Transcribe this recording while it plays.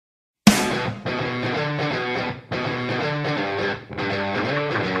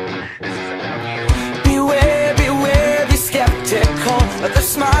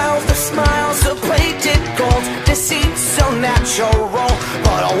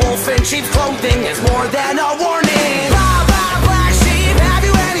sheep's clothing is more than a warning. Blah, blah, black sheep, have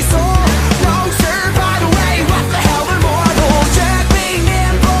you any soul? No, sir, by the way, what the hell are mortals? Jack be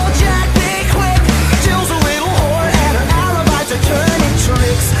nimble, Jack be quick. Jill's a little whore and her alibis are turning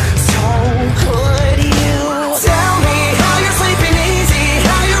tricks. So could you tell me how you're sleeping easy,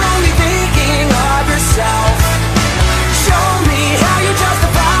 how you're only thinking of yourself? Show me how you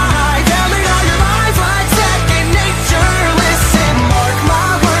justify telling all your lies like second nature. Listen, mark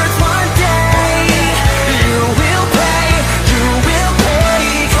my words, one day you will pay, you will pay.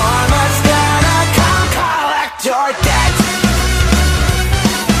 Karma's gonna come collect your debt.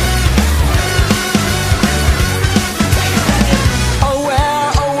 Oh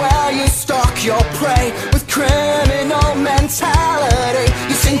well, you stalk your prey with criminal mentality.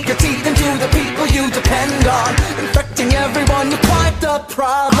 You sink your teeth into the people you depend on, infecting everyone, you're quite the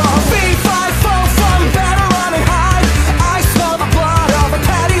problem. B5 fall from better run and hide. I smell the blood of a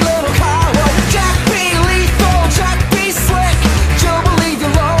petty little coward. Jack be lethal, Jack be slick. You'll believe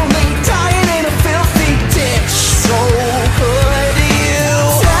you're lonely, dying in a filthy ditch. So could you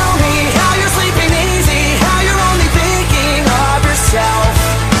tell me how you're sleeping easy, how you're only thinking of yourself?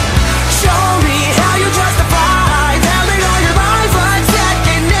 Show me how you justify telling all your lies like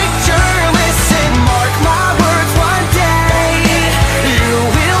second nature. Listen, mark my words, one day you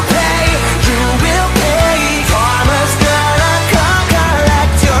will pay, you will pay. Karma's gonna come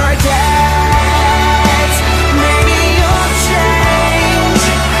collect your debt. Maybe you'll change,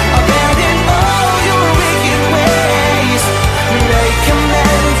 abandon all your wicked ways, make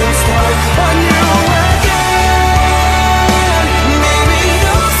amends and start anew again. Maybe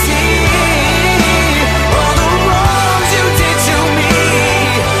you'll see all the wrongs you did to me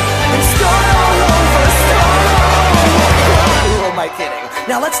and start all over, start all over. Who am I kidding?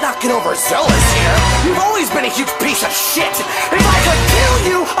 Now let's not get overzealous here. You've always been a huge piece of shit. If I could kill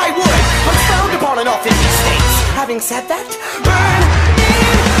you, I would. I'm frowned upon in all 50 states. Having said that, burn in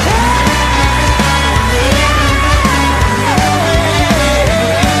hell.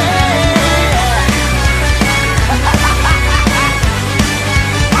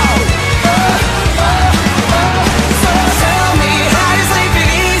 So tell me how you're sleeping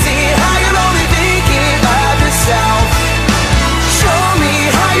easy, how you're only thinking of yourself. Show me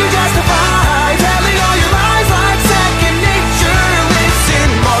how you justify telling all your lies like second nature. Listen,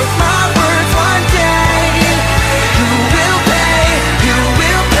 mark my words, one day you will pay, you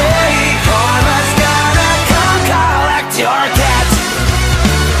will pay. Karma's gonna come collect your debt.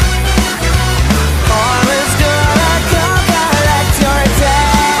 Karma's gonna come collect your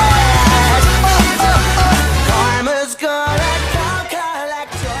debt. Karma's gonna come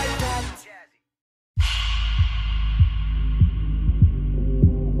collect your debt.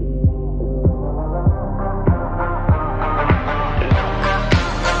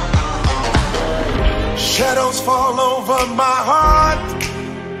 Shadows fall over my heart.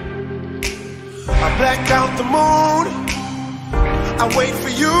 I black out the moon. I wait for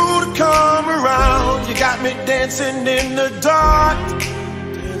you to come around. You got me dancing in the dark.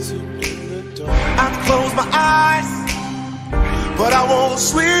 I close my eyes, but I won't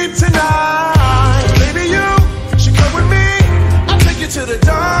sleep tonight. Baby, you should come with me. I'll take you to the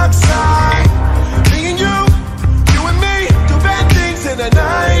dark side. Me and you and me, do bad things in the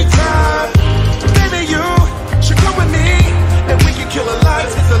nighttime. Baby, you should come with me, and we can kill a light,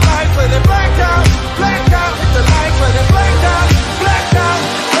 hit the lights, let it black out, hit the lights, let it black out,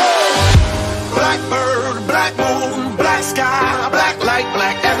 oh. Blackbird, black moon, black sky, black light,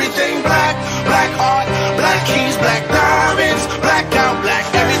 black everything, black, black heart, black keys, black diamonds, black out, black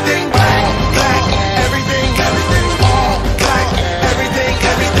everything, black, black everything, everything, all black, everything,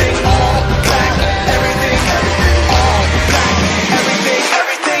 everything, all black, everything, everything, all black, everything,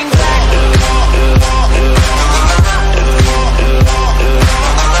 everything, black.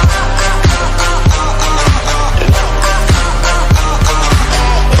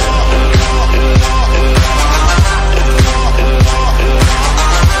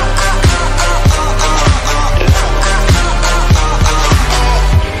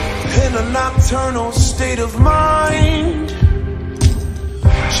 In a nocturnal state of mind,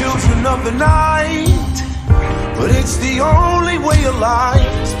 children of the night, but it's the only way of life.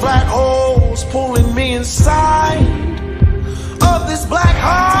 It's black holes pulling me inside of this black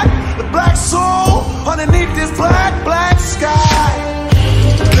heart, the black soul underneath this black, black sky.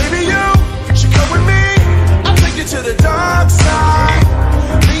 Baby, you should come with me. I'll take you to the dark side.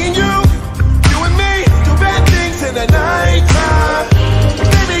 Me and you and me, do bad things in the nighttime.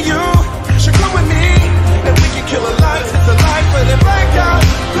 Baby, you should come with me, and we can kill a light, hit the light, let it black out,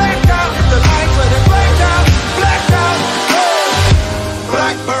 hit the light, let it black out, oh.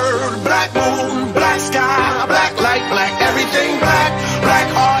 Blackbird, bird, black moon, black sky, black light, black everything black. Black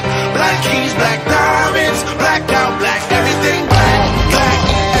heart, black keys, black diamonds, blacked out, black everything black. Black,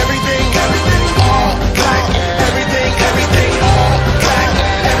 everything, everything, all black. Everything, everything, all black.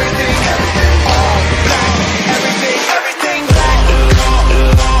 Everything, everything, all black. Everything, everything black.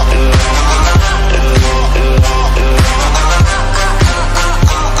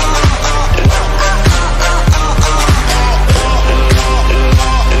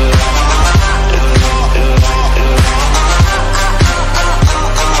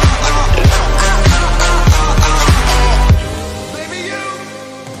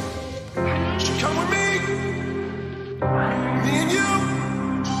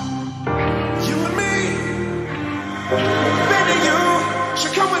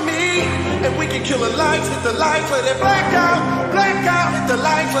 Kill the lights, hit the lights, let it black out, hit the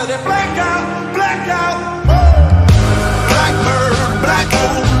lights, let it black out. Black bird, black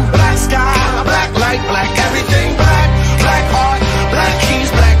moon, black sky, black light, black everything black. Black heart, black keys,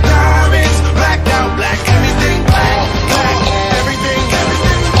 black diamonds, blacked out, black everything black. Black, everything,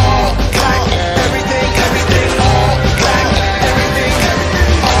 everything, all black. Everything, everything, all black. Everything,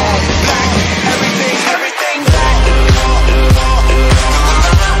 everything, all black. Everything, everything black.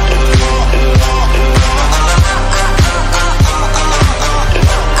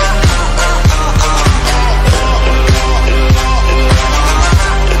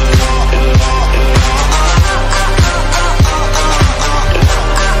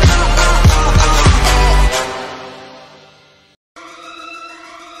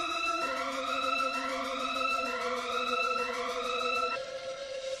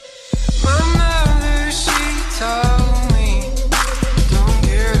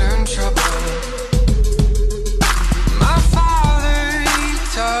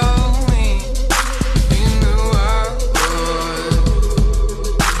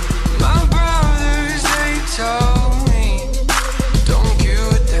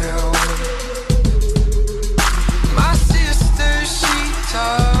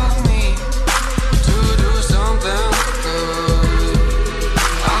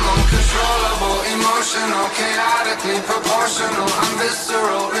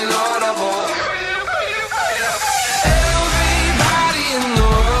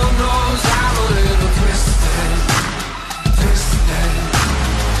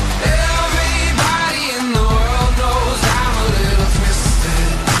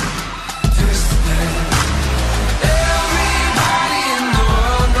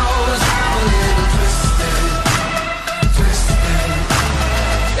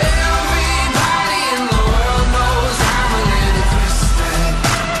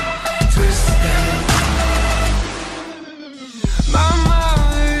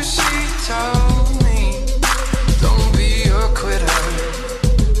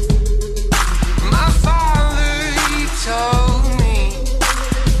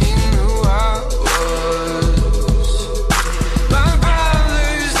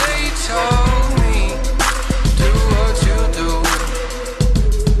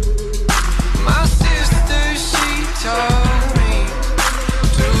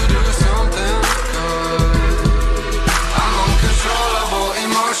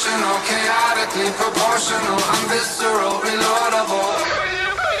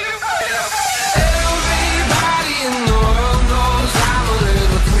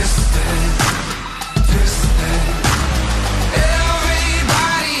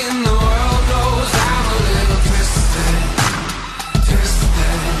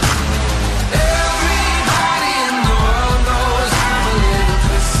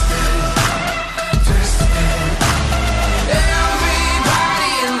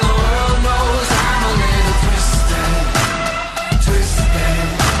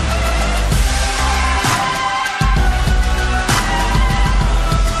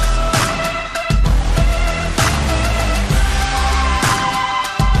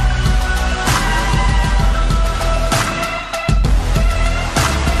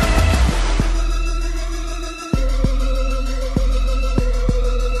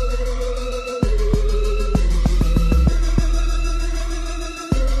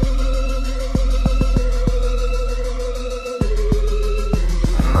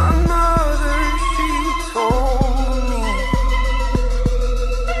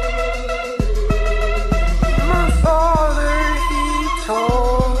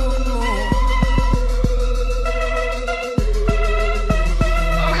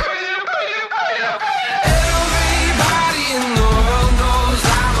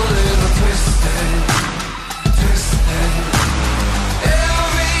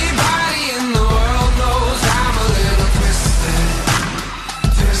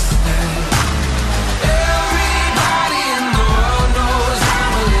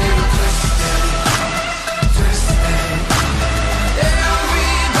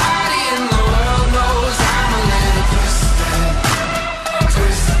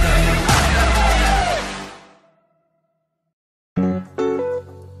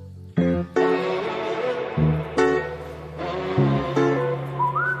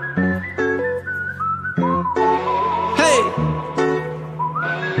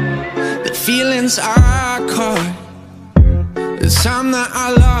 feelings I caught, the time that I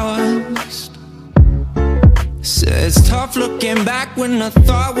lost. Said it's tough looking back when I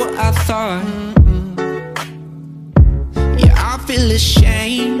thought what I thought. Yeah, I feel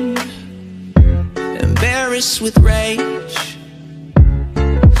ashamed, embarrassed with rage.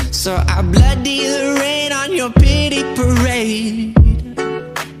 So I bloody the rain on your pity parade.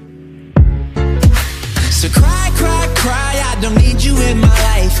 So cry, cry, cry, I don't need you in my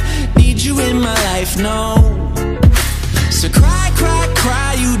life, need you in my life, no. So cry, cry,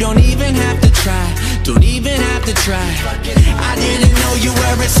 cry, you don't even have to try, don't even have to try. I didn't know you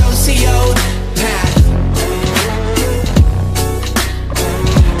were a sociopath.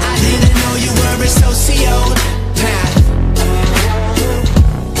 I didn't know you were a sociopath.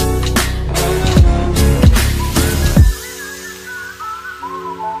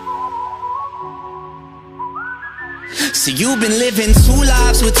 So you've been living two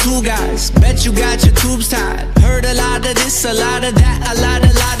lives with two guys, bet you got your tubes tied. Heard a lot of this, a lot of that, a lot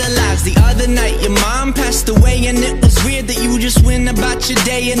of lies. The other night your mom passed away, and it was weird that you just went about your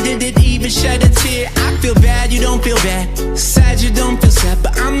day and didn't even shed a tear. I feel bad, you don't feel bad, sad, you don't feel sad,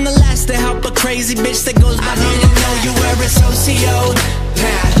 but I'm the last to help a crazy bitch that goes by. I didn't know you were a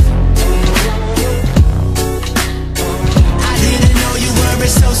sociopath. I didn't know you were a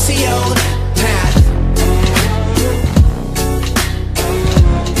sociopath.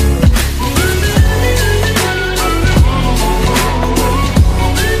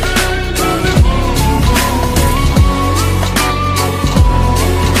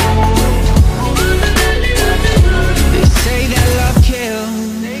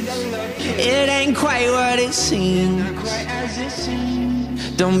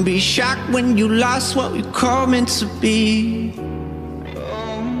 Don't be shocked when you lost what we call meant to be.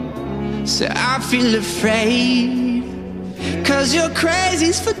 So I feel afraid, cause you're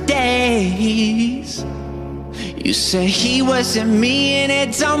crazy for days. You say he wasn't me and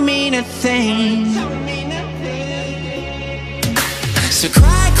it don't mean a thing. So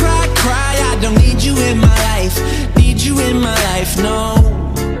cry, cry, cry, I don't need you in my life, need you in my life, no.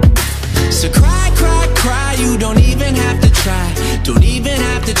 So cry, cry, cry, you don't even have to try, don't even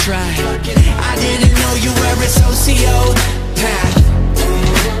have to try. I didn't know you were a sociopath.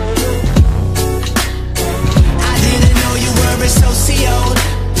 I didn't know you were a sociopath.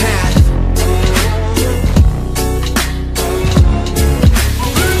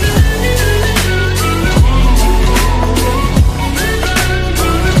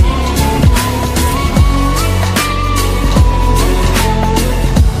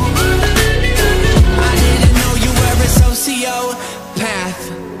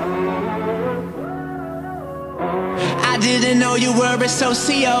 I didn't know you were a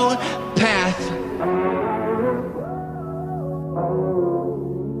sociopath.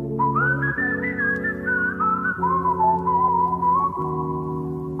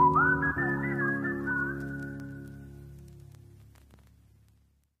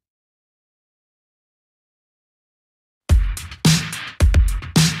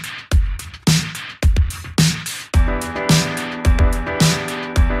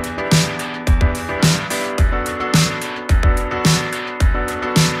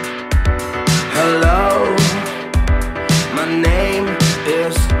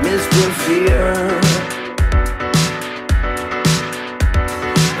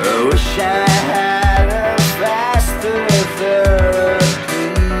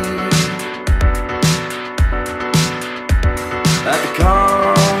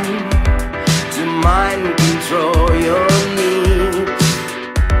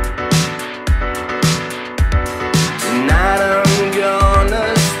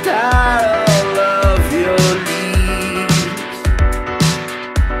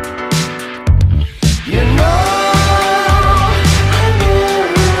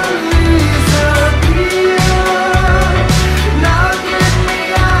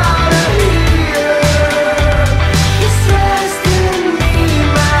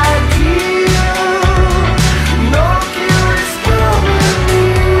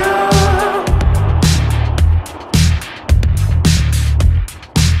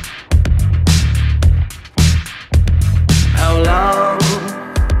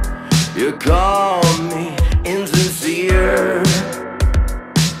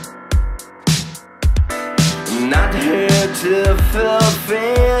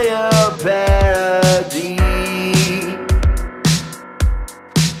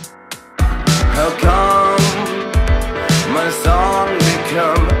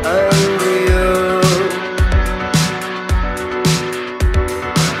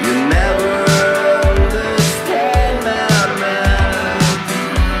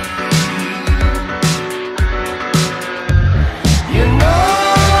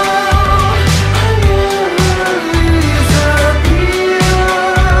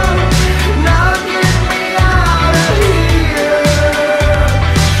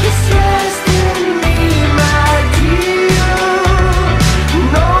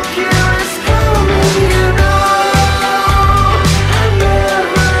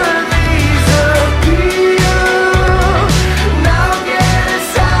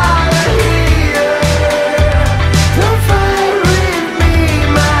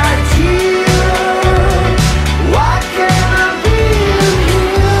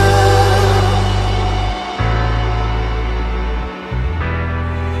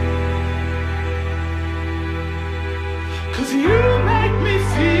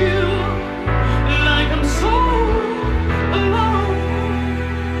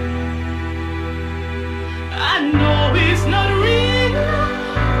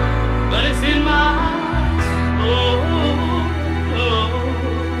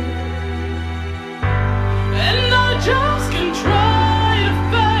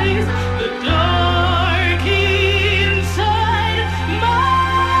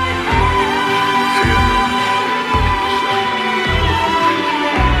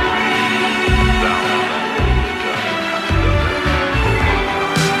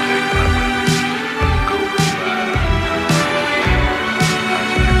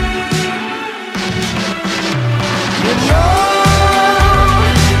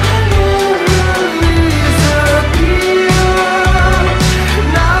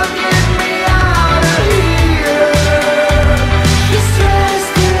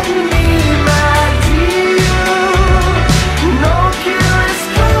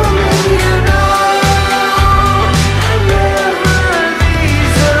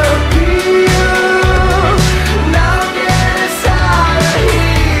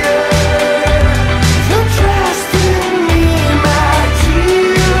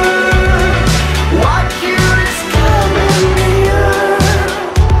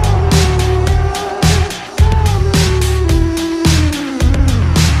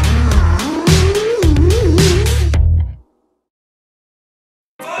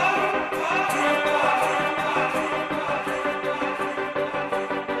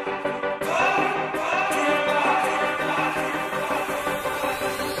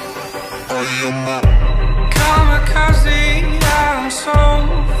 kamikazee, I'm so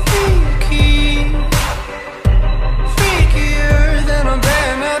freaky, freakier than a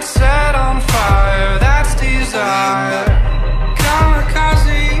bayonet set on fire. That's desire.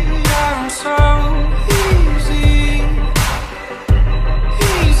 Kamikazee, I'm so easy,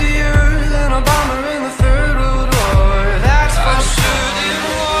 easier than a bomber in the Third World War. That's for sure. Didn't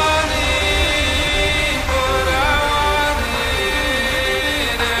want it, but I want it,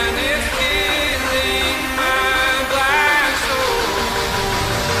 and it's killing my black soul.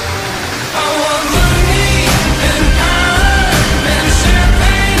 I want money and power and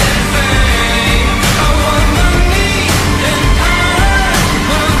champagne and fame. I want money and power,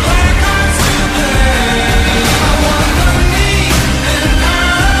 my black heart's to blame. I want money and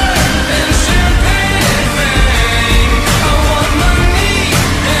power and champagne and fame. I want money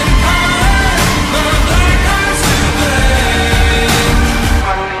and power, my black heart's to blame.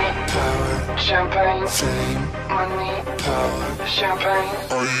 Money, power, champagne, fame. Money, power, champagne.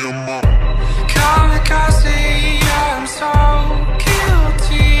 Kamikazee, I'm so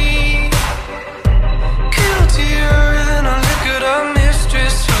guilty, guiltier than a liquored up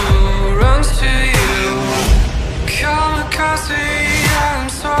mistress who runs to you. Kamikazee, I'm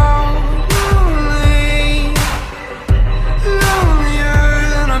so lonely, lonelier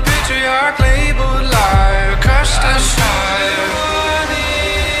than a patriarch labeled liar, crushed ashire.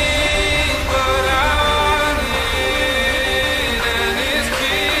 But I want it, and it's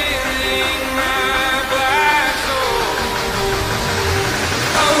killing my black soul.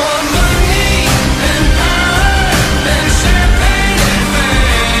 I want money and power and champagne and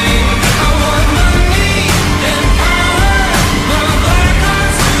fame. I want money and power, my black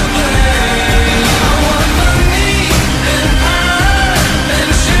heart's to blame. I want money and power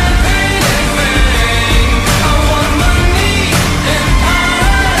and champagne and fame. I want money and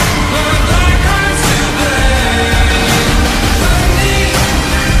power, my black heart's to blame. Money,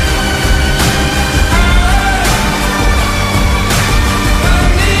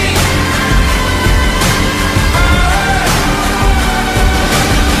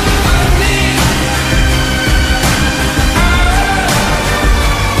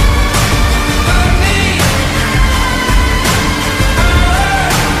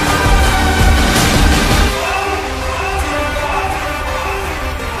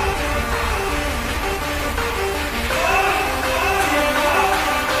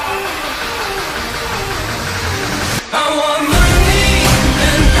 I want money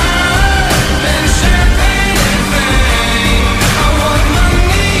and power and champagne and fame. I want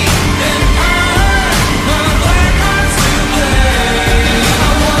money and power, my black heart's to blame.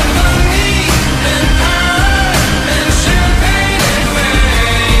 I want money and power and champagne and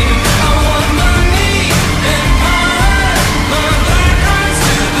fame. I want money and power, my black heart's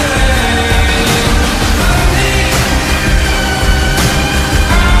to blame. Money,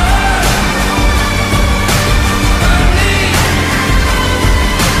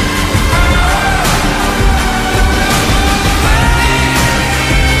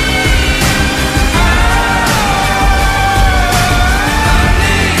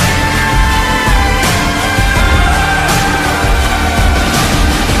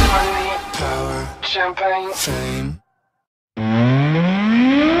 power, champagne, fame.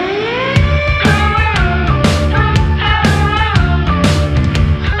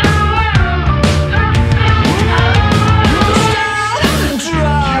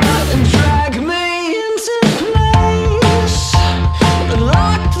 Drag me into place,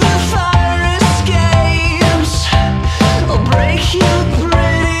 lock the fire escapes, I'll break your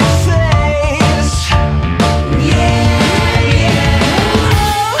pretty face. Yeah, yeah.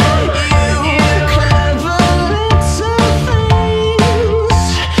 Oh, you clever little things,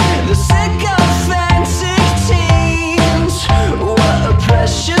 the sycophantic teens. What a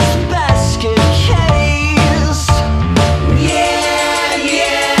precious basket case. Yeah,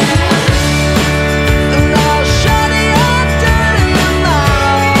 yeah. And I'll shut your dirty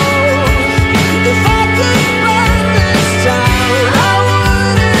mouth. If I could burn this town, I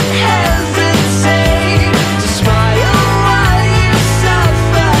wouldn't hesitate to smile while you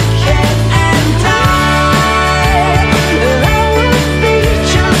suffocate and die. And I would be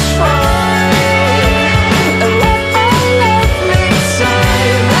just fine. And let my love need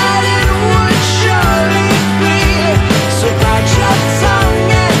time, and it would surely be. So bite your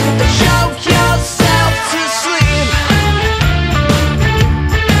tongue and choke yourself to sleep.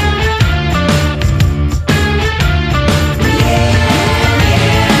 Yeah,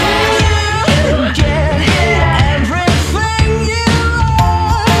 you get everything you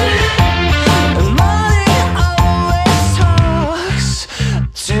want, and money always talks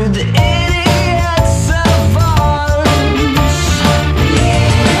to the idiot.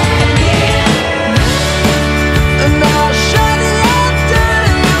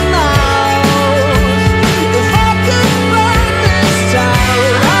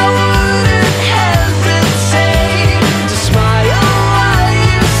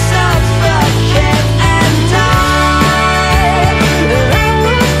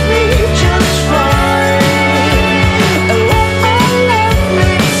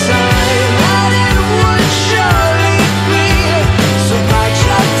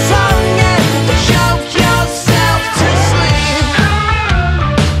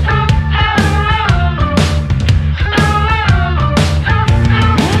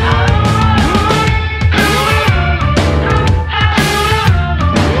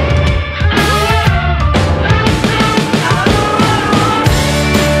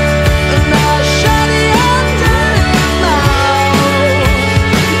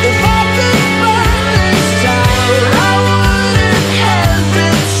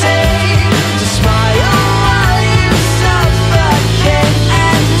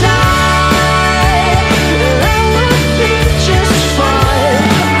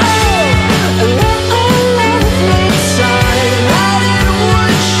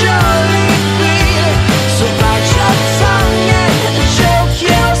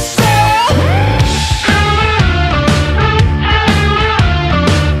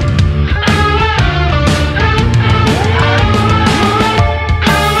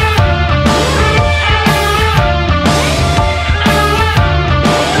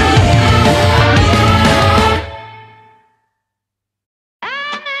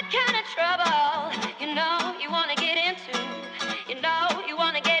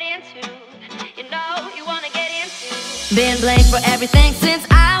 Been blamed for everything since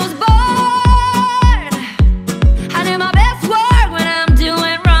I was born. I do my best work when I'm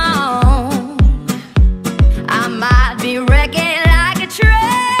doing wrong. I might be wrecking like a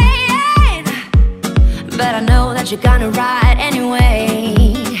train, but I know that you're gonna ride anyway.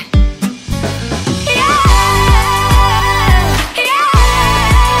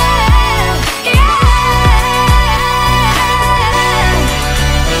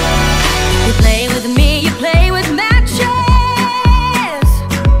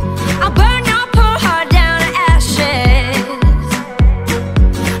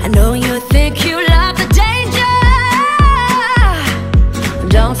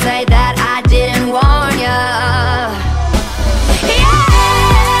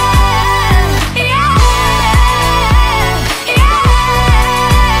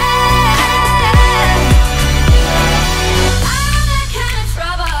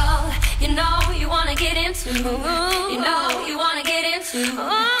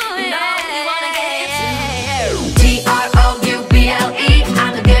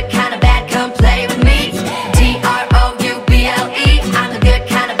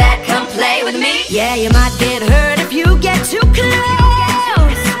 Yeah, you might get hurt if you get too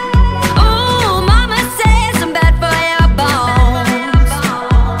close. Oh, mama says I'm bad for your bones.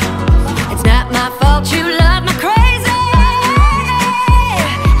 It's not my fault you love me crazy.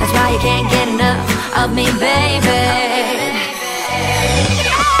 That's why you can't get enough of me, baby.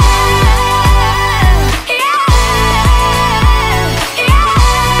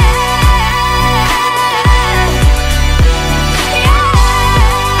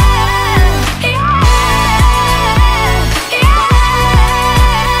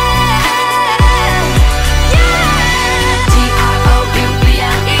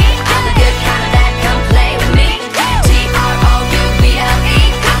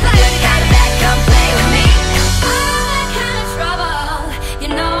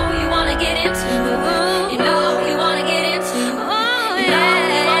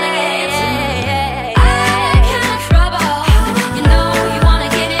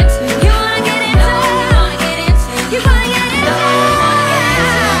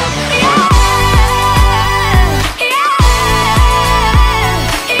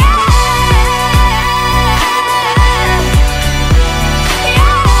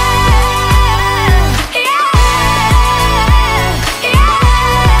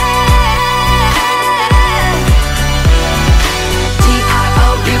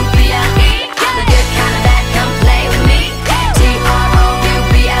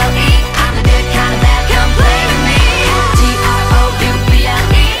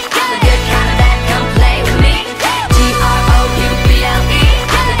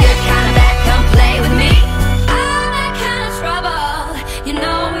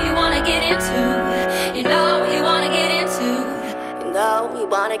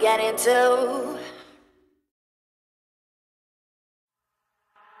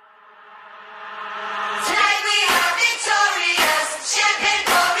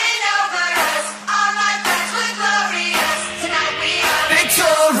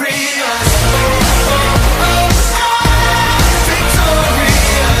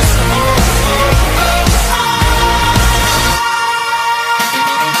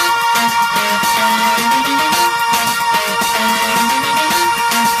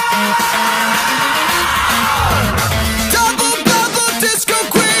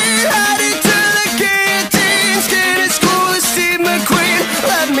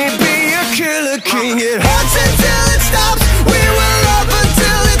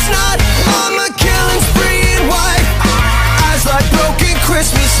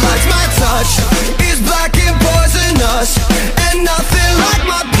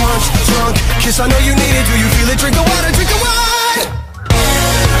 I know you need it, do you feel it? Drink the water, drink the wine.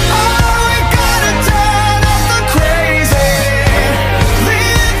 Oh, we gotta turn up the crazy.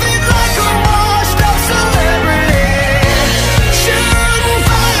 Living like a washed up celebrity. Shooting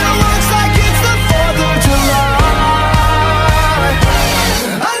fireworks like it's the 4th of July.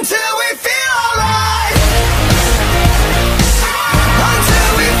 Until we feel alright. Until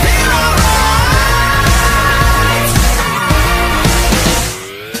we feel alright.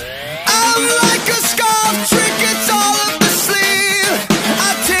 I'm like a scarf, trinkets all up the sleeve. I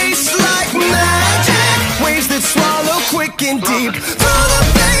taste like magic, waves that swallow quick and deep. Throw the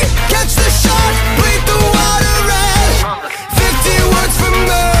bait, catch the shark, bleed the water red. 50 words for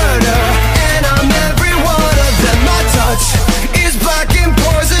murder, and I'm every one of them. My touch is black and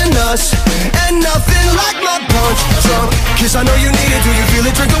poisonous, and nothing like my punch. Drunk, kiss, I know you need it, do you feel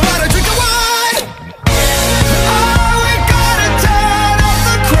it? Drink the